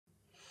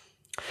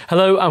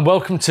Hello and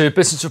welcome to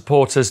Business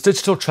Reporter's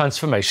Digital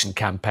Transformation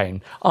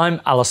Campaign.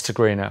 I'm Alistair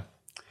Greener.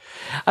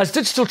 As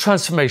digital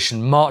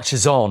transformation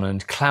marches on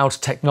and cloud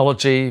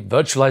technology,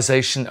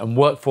 virtualization and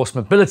workforce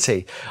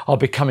mobility are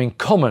becoming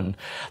common,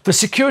 the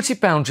security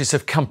boundaries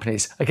of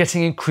companies are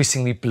getting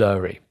increasingly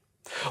blurry.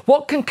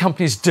 What can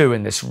companies do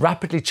in this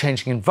rapidly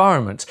changing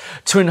environment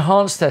to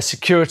enhance their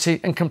security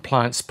and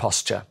compliance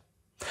posture?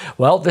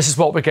 Well, this is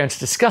what we're going to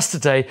discuss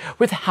today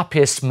with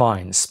Happiest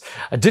Minds,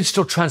 a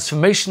digital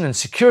transformation and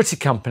security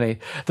company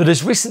that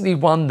has recently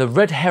won the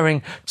Red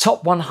Herring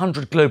Top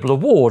 100 Global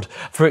Award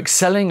for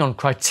excelling on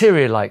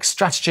criteria like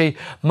strategy,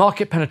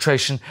 market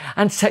penetration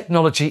and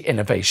technology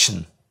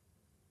innovation.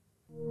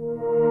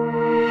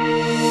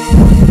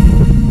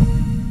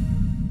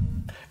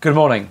 Good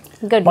morning.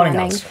 Good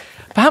morning.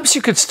 Perhaps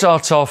you could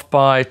start off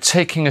by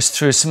taking us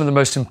through some of the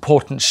most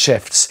important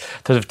shifts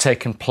that have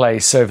taken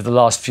place over the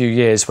last few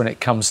years when it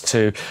comes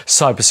to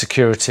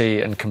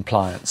cybersecurity and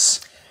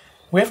compliance.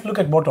 We have to look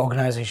at what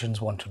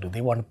organizations want to do.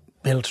 They want to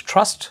build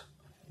trust,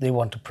 they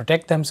want to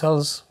protect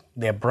themselves,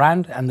 their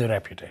brand and their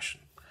reputation.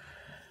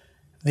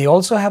 They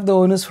also have the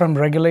onus from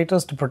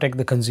regulators to protect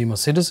the consumer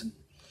citizen.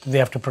 They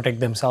have to protect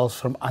themselves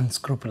from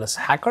unscrupulous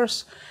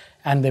hackers,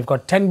 and they've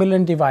got 10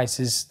 billion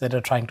devices that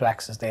are trying to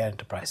access their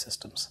enterprise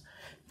systems.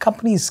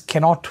 Companies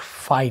cannot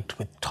fight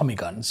with Tommy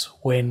guns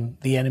when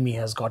the enemy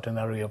has got an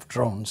array of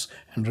drones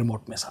and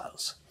remote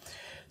missiles.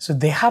 So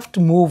they have to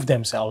move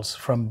themselves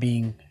from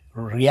being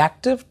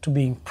reactive to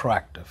being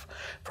proactive,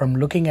 from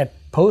looking at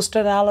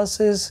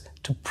post-analysis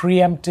to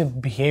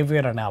preemptive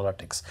behavior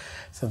analytics.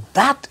 So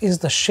that is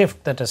the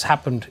shift that has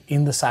happened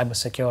in the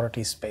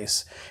cybersecurity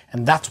space,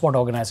 and that's what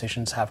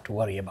organizations have to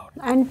worry about.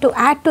 And to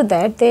add to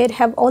that, there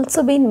have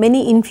also been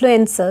many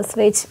influencers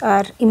which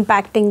are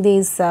impacting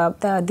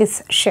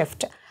this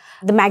shift.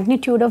 The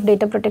magnitude of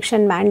data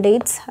protection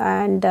mandates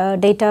and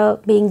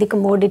data being the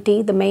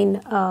commodity, the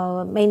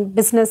main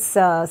business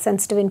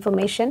sensitive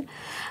information.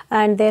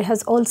 And there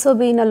has also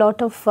been a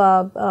lot of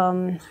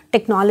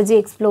technology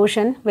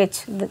explosion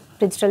which the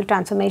digital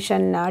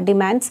transformation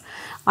demands.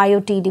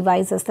 IoT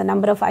devices, the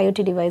number of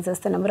IoT devices,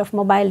 the number of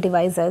mobile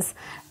devices,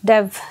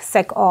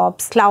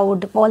 DevSecOps,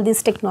 cloud, all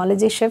these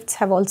technology shifts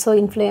have also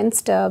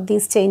influenced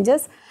these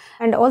changes.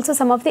 And also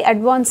some of the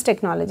advanced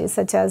technologies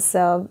such as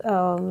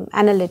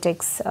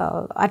analytics,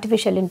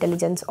 artificial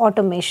intelligence,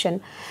 automation,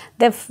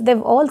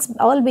 they've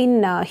all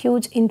been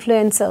huge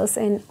influencers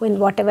in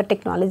whatever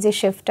technology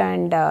shift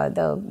and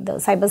the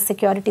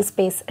cybersecurity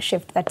space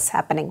shift that's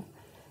happening.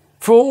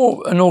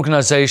 For an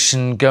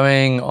organization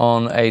going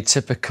on a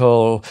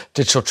typical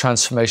digital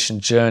transformation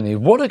journey,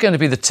 what are going to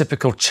be the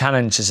typical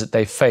challenges that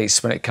they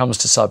face when it comes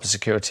to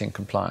cybersecurity and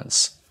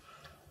compliance?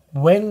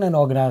 When an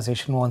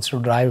organization wants to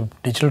drive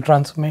digital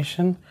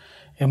transformation,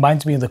 it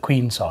reminds me of the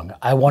Queen song,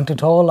 I want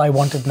it all, I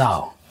want it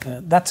now.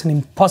 That's an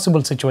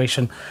impossible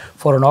situation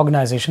for an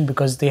organization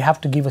because they have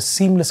to give a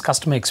seamless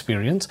customer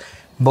experience,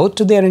 both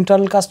to their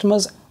internal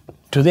customers,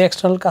 to the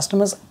external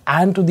customers,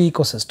 and to the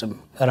ecosystem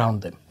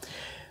around them.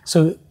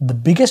 So the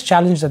biggest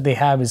challenge that they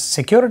have is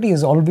security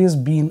has always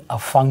been a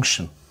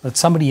function that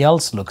somebody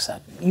else looks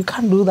at. You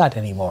can't do that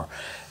anymore.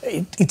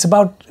 It's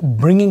about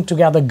bringing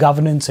together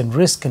governance and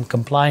risk and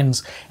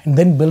compliance and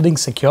then building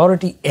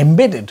security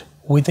embedded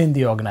within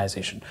the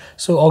organization.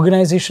 So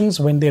organizations,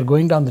 when they're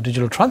going down the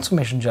digital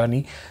transformation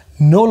journey,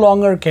 no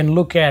longer can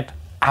look at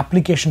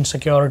application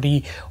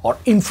security or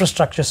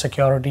infrastructure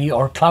security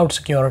or cloud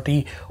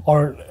security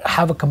or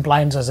have a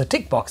compliance as a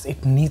tick box.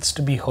 It needs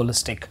to be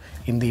holistic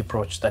in the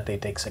approach that they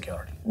take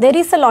security. There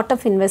is a lot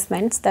of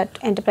investments that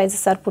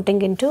enterprises are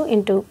putting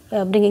into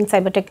bringing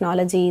cyber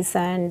technologies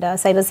and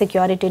cyber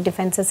security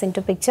defenses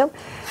into picture.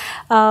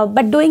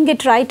 But doing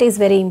it right is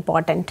very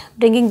important.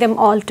 Bringing them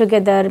all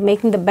together,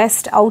 making the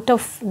best out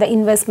of the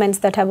investments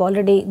that have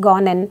already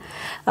gone in,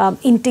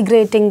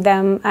 integrating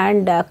them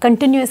and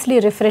continuously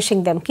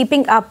refreshing them,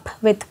 keeping up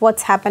with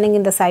what's happening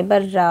in the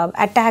cyber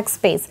attack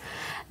space.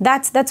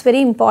 That's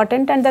very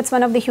important, and that's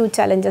one of the huge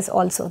challenges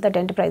also that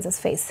enterprises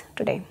face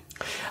today.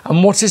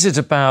 And what is it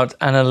about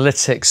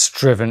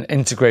analytics-driven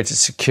integrated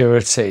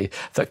security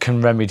that can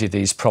remedy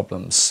these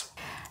problems?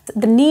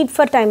 The need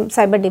for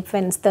cyber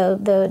defense,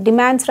 the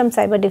demands from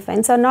cyber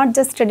defense are not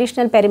just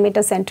traditional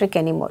perimeter centric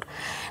anymore.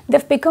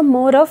 They've become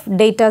more of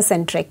data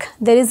centric.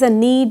 There is a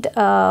need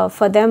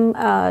for them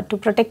to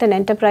protect an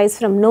enterprise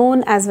from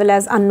known as well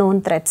as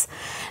unknown threats.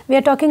 We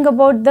are talking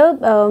about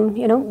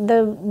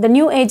the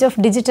new age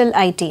of digital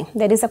IT.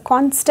 There is a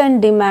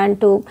constant demand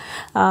to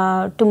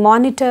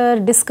monitor,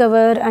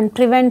 discover and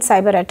prevent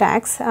cyber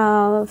attacks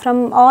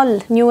from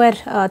all newer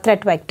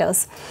threat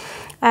vectors.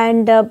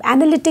 And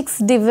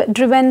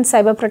analytics-driven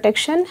cyber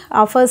protection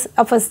offers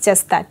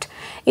just that.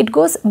 It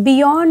goes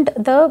beyond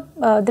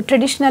the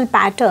traditional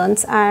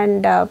patterns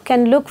and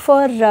can look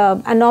for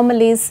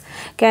anomalies,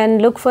 can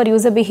look for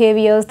user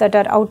behaviors that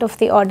are out of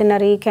the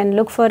ordinary, can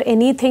look for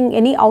anything,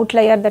 any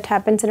outlier that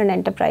happens in an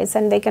enterprise,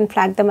 and they can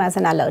flag them as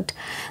an alert.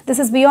 This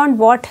is beyond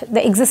what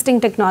the existing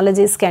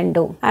technologies can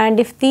do. And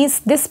if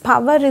this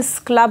power is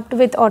clubbed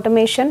with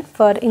automation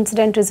for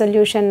incident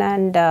resolution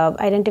and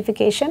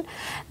identification,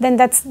 then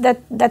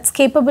that's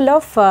capable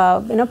of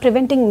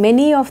preventing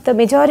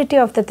majority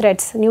of the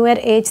threats, newer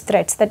age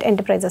threats that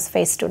enterprises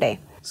face today.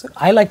 So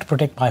I like to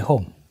protect my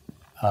home,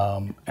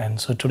 and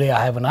so today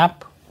I have an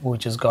app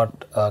which has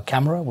got a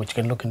camera which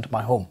can look into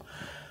my home.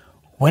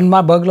 When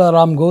my burglar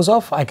alarm goes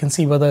off, I can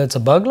see whether it's a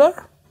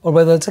burglar or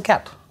whether it's a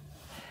cat.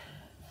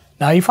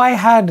 Now, if I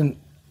had an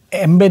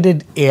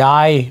embedded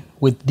AI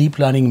with deep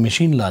learning and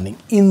machine learning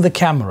in the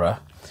camera,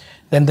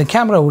 then the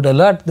camera would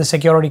alert the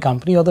security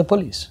company or the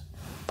police.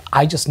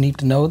 I just need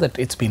to know that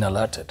it's been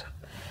alerted.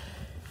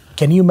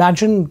 Can you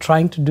imagine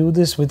trying to do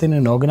this within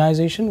an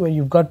organization where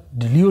you've got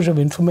deluge of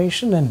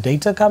information and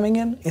data coming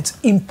in? It's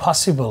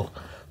impossible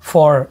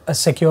for a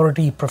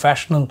security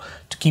professional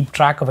to keep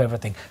track of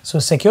everything. So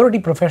security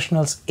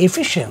professionals'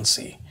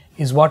 efficiency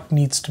is what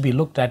needs to be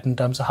looked at in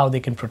terms of how they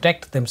can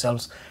protect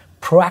themselves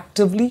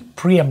proactively,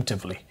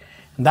 preemptively.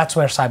 And that's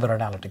where cyber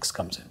analytics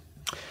comes in.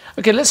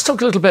 Okay, let's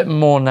talk a little bit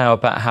more now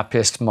about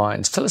Happiest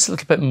Minds. Tell us a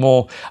little bit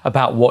more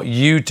about what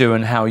you do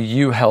and how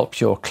you help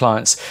your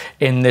clients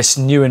in this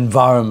new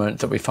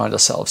environment that we find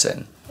ourselves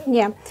in.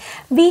 Yeah,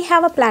 we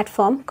have a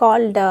platform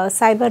called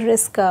Cyber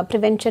Risk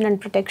Prevention and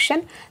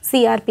Protection,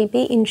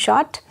 CRPP in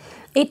short.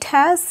 It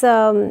has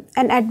an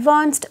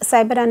advanced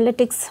cyber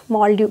analytics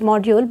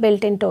module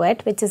built into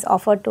it, which is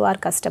offered to our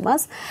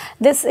customers.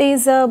 This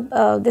is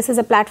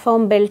a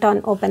platform built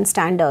on open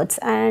standards,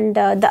 and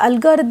the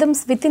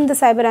algorithms within the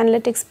cyber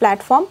analytics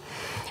platform,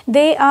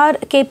 they are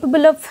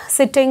capable of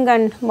sitting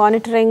and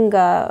monitoring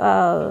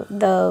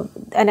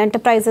an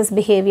enterprise's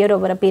behavior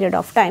over a period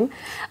of time,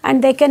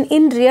 and they can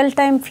in real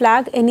time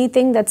flag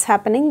anything that's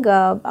happening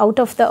out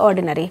of the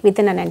ordinary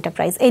within an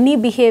enterprise. Any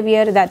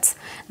behavior that's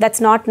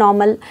not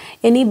normal,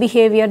 any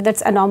behavior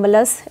that's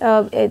anomalous,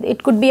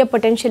 it could be a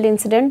potential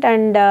incident,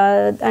 and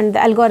the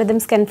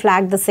algorithms can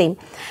flag the same.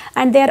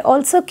 And they are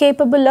also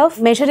capable of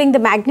measuring the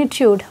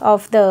magnitude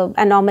of the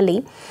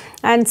anomaly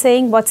and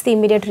saying what's the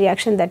immediate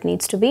reaction that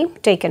needs to be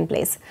taken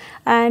place.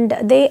 And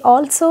they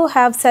also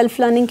have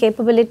self-learning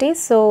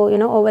capabilities. So,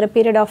 over a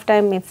period of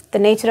time, if the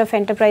nature of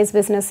enterprise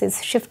business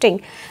is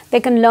shifting, they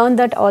can learn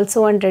that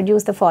also and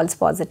reduce the false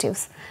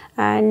positives.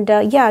 And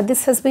yeah,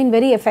 this has been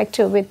very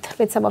effective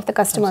with some of the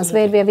customers.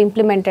 Absolutely. Where we have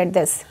implemented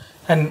this.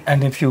 And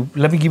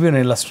let me give you an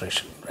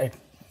illustration, right?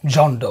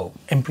 John Doe,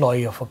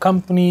 employee of a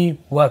company,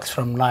 works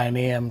from 9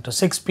 a.m. to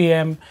 6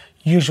 p.m.,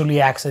 usually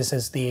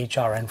accesses the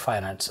HR and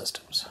finance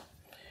systems.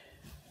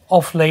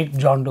 Of late,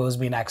 John Doe has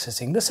been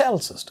accessing the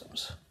sales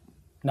systems.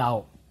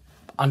 Now,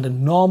 under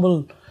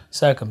normal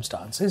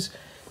circumstances,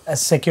 a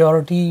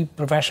security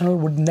professional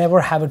would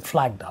never have it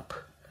flagged up.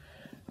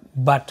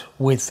 But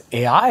with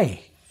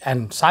AI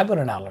and cyber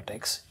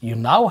analytics, you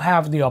now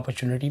have the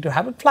opportunity to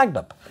have it flagged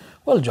up.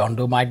 Well, John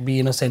Doe might be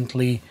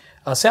innocently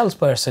a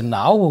salesperson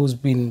now who's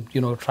been,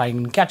 trying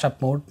in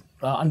catch-up mode,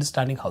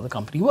 understanding how the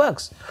company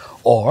works.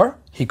 Or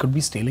he could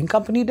be stealing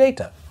company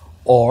data.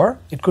 Or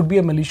it could be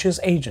a malicious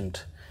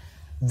agent.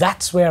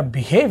 That's where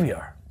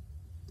behavior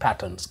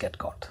patterns get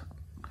caught.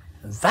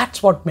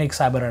 That's what makes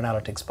cyber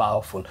analytics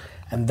powerful.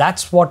 And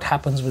that's what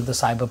happens with the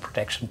cyber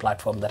protection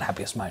platform that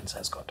Happiest Minds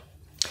has got.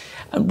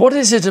 And what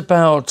is it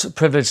about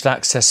privileged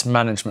access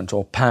management,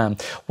 or PAM?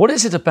 What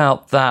is it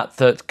about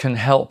that can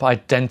help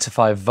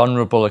identify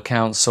vulnerable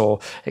accounts or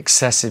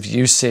excessive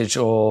usage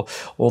or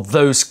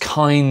those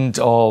kind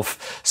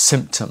of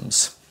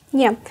symptoms?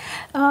 Yeah,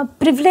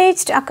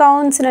 privileged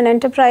accounts in an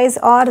enterprise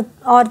are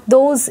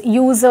those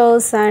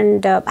users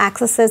and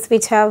accesses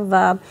which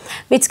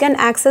can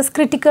access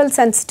critical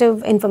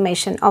sensitive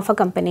information of a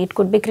company. It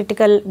could be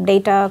critical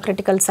data,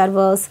 critical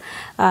servers,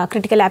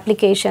 critical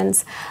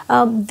applications.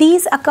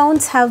 These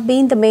accounts have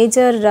been the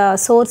major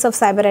source of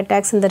cyber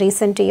attacks in the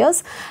recent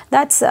years.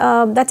 That's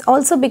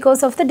also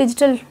because of the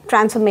digital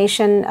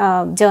transformation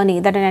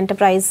journey that an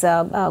enterprise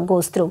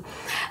goes through.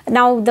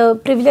 Now,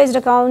 the privileged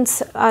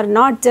accounts are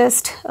not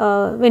just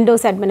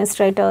Windows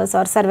administrators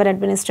or server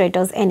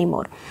administrators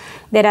anymore.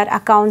 There are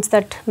accounts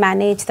that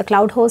manage the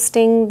cloud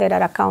hosting. There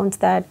are accounts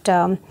that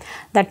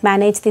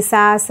manage the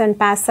SaaS and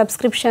PaaS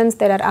subscriptions.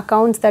 There are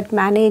accounts that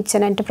manage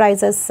an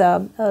enterprise's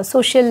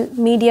social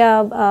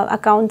media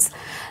accounts.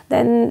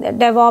 then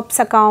DevOps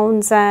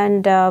accounts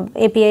and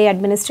API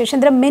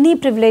administration. There are many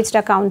privileged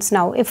accounts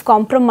now. If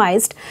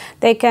compromised,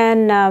 they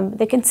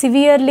can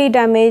severely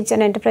damage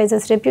an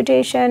enterprise's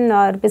reputation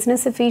or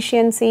business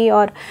efficiency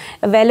or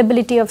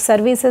availability of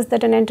services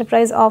that an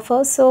enterprise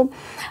offers. So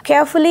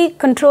carefully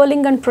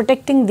controlling and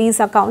protecting these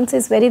accounts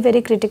is very,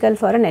 very critical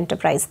for an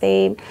enterprise.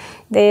 They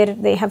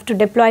have to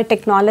deploy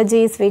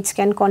technologies which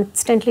can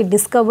constantly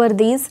discover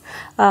these,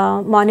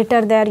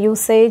 monitor their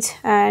usage,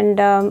 and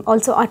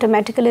also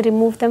automatically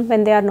remove them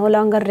when they are no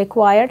longer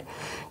required.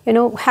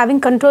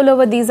 Having control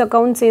over these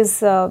accounts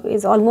is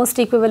almost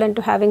equivalent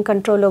to having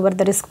control over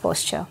the risk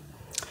posture.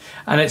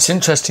 And it's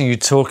interesting you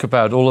talk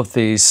about all of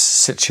these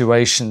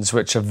situations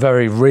which are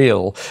very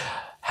real.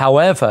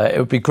 However, it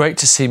would be great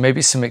to see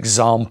maybe some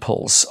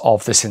examples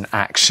of this in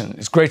action.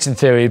 It's great in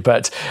theory,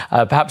 but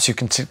perhaps you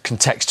can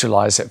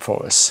contextualize it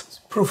for us.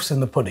 Proof's in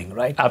the pudding,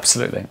 right?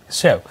 Absolutely.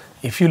 So,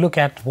 if you look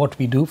at what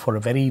we do for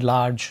a very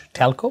large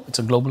telco, it's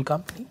a global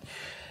company.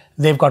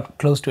 They've got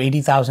close to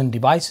 80,000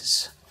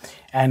 devices,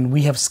 and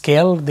we have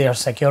scaled their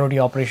security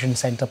operations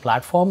center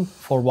platform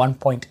for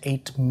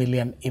 1.8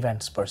 million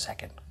events per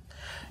second.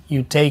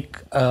 You take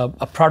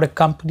a product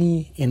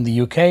company in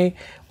the UK,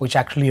 which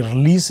actually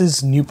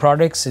releases new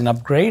products and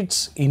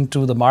upgrades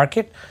into the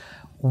market.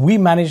 We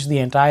manage the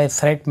entire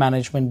threat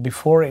management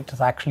before it is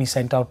actually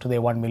sent out to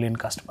their 1 million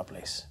customer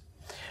base.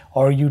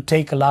 Or you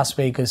take a Las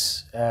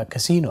Vegas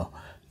casino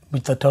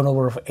with a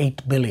turnover of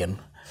 8 billion,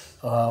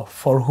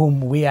 for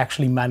whom we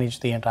actually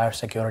manage the entire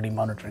security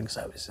monitoring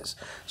services.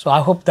 So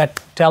I hope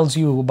that tells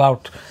you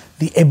about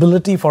the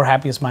ability for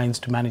Happiest Minds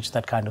to manage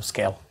that kind of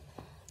scale.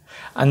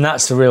 And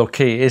that's the real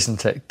key,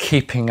 isn't it?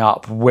 Keeping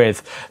up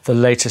with the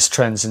latest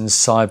trends in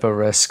cyber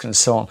risk and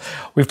so on.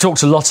 We've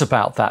talked a lot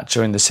about that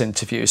during this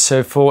interview.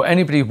 So for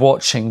anybody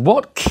watching,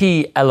 what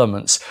key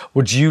elements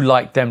would you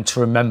like them to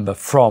remember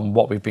from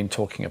what we've been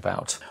talking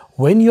about?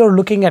 When you're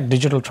looking at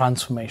digital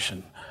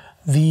transformation,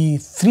 the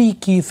three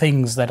key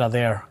things that are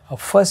there.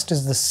 First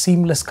is the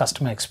seamless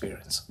customer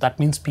experience. That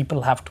means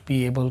people have to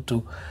be able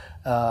to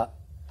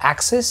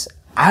access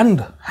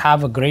and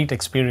have a great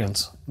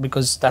experience,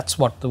 because that's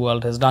what the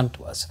world has done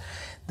to us.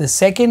 The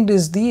second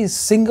is the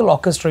single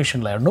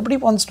orchestration layer. Nobody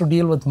wants to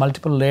deal with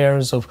multiple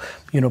layers of,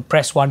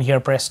 press one here,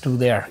 press two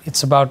there.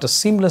 It's about a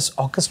seamless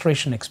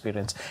orchestration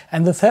experience.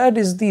 And the third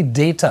is the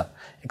data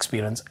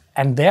experience.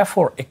 And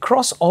therefore,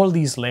 across all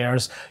these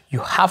layers, you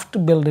have to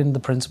build in the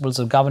principles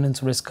of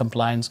governance, risk,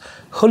 compliance,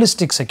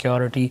 holistic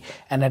security,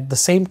 and at the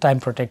same time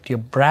protect your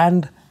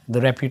brand,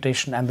 the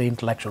reputation, and the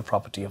intellectual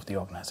property of the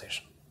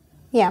organization.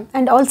 Yeah,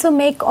 and also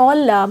make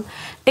all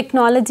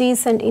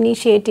technologies and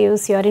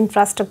initiatives, your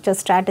infrastructure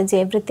strategy,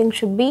 everything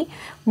should be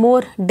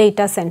more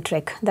data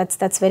centric.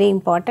 That's very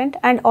important.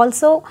 And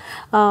also,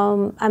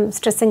 I'm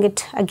stressing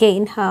it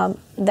again,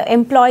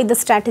 employ the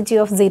strategy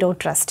of zero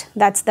trust.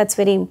 That's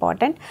very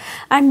important,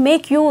 and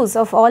make use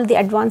of all the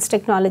advanced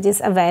technologies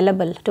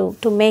available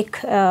to make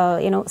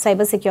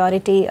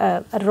cybersecurity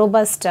a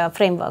robust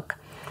framework.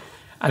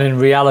 And in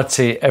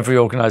reality, every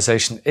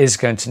organization is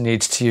going to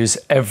need to use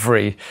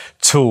every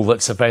tool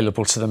that's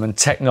available to them, and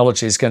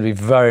technology is going to be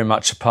very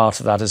much a part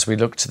of that as we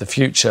look to the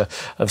future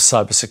of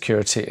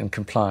cybersecurity and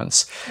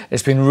compliance.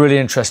 It's been really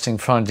interesting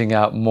finding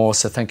out more,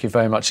 so thank you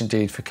very much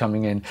indeed for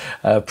coming in.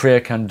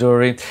 Priya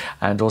Kanduri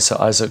and also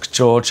Isaac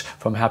George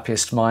from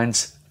Happiest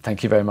Minds,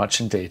 thank you very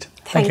much indeed.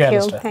 Thank you.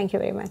 Alistair. Thank you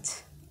very much.